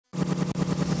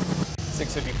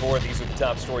6:54. These are the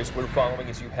top stories we're following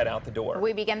as you head out the door.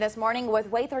 We begin this morning with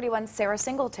Way 31's Sarah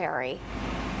Singletary.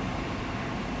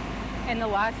 In the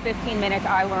last 15 minutes,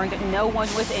 I learned no one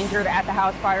was injured at the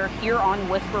house fire here on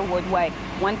Whisperwood Way.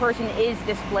 One person is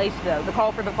displaced, though. The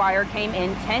call for the fire came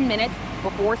in 10 minutes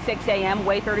before 6 a.m.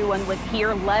 Way 31 was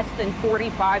here less than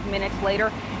 45 minutes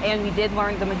later, and we did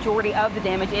learn the majority of the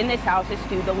damage in this house is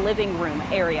to the living room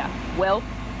area. Will?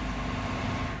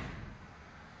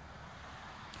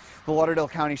 The Lauderdale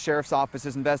County Sheriff's Office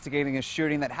is investigating a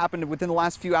shooting that happened within the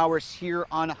last few hours here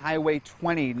on Highway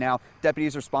 20. Now,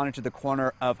 deputies responded to the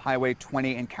corner of Highway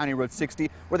 20 and County Road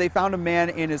 60, where they found a man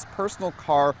in his personal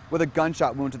car with a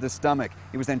gunshot wound to the stomach.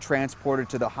 He was then transported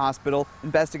to the hospital.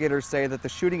 Investigators say that the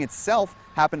shooting itself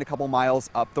happened a couple miles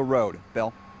up the road.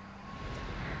 Bill?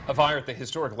 A fire at the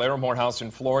historic Larimore House in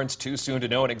Florence. Too soon to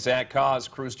know an exact cause.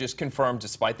 Crews just confirmed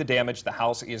despite the damage, the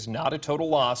house is not a total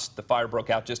loss. The fire broke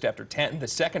out just after 10, the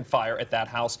second fire at that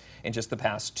house in just the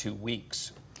past 2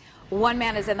 weeks. One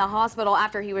man is in the hospital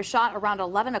after he was shot around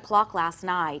 11 o'clock last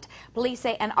night. Police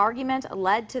say an argument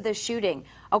led to the shooting.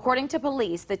 According to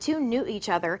police, the two knew each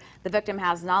other. The victim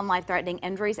has non-life-threatening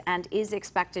injuries and is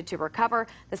expected to recover.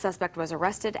 The suspect was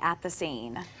arrested at the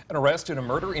scene. An arrest in a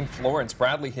murder in Florence.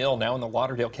 Bradley Hill, now in the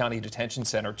Lauderdale County Detention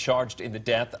Center, charged in the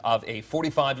death of a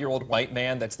 45-year-old white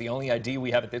man. That's the only ID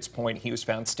we have at this point. He was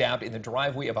found stabbed in the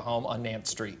driveway of a home on Nance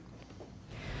Street.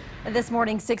 This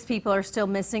morning, 6 people are still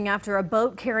missing after a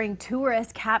boat carrying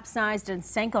tourists capsized and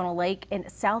sank on a lake in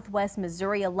southwest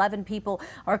Missouri. 11 people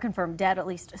are confirmed dead, at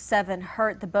least 7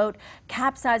 hurt. The boat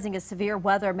capsizing as severe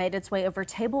weather made its way over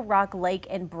Table Rock Lake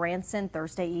in Branson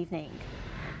Thursday evening.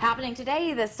 Happening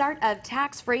today, the start of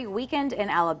tax-free weekend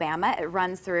in Alabama. It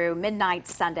runs through midnight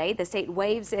Sunday. The state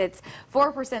waives its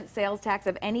 4% sales tax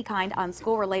of any kind on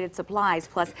school-related supplies,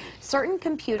 plus certain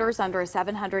computers under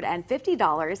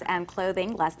 $750 and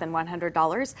clothing less than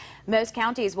 $100. Most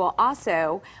counties will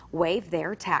also waive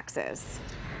their taxes.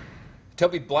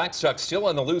 Toby Blackstock still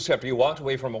on the loose after he walked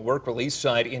away from a work release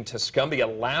site in Tuscumbia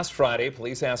last Friday.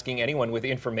 Police asking anyone with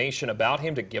information about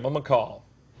him to give him a call.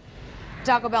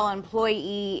 Taco Bell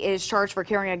employee is charged for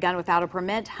carrying a gun without a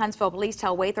permit. Huntsville police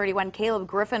tell Way 31 Caleb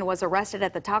Griffin was arrested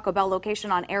at the Taco Bell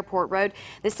location on Airport Road,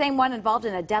 the same one involved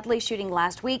in a deadly shooting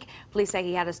last week. Police say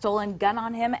he had a stolen gun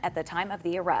on him at the time of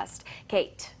the arrest.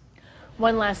 Kate.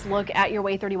 One last look at your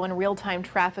Way 31 real-time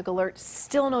traffic alert.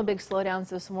 Still no big slowdowns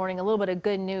this morning. A little bit of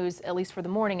good news, at least for the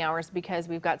morning hours, because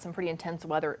we've got some pretty intense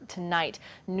weather tonight.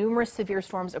 Numerous severe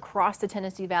storms across the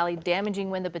Tennessee Valley, damaging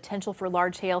wind, the potential for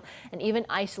large hail, and even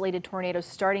isolated tornadoes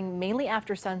starting mainly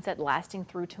after sunset, lasting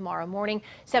through tomorrow morning.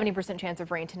 70% chance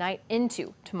of rain tonight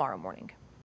into tomorrow morning.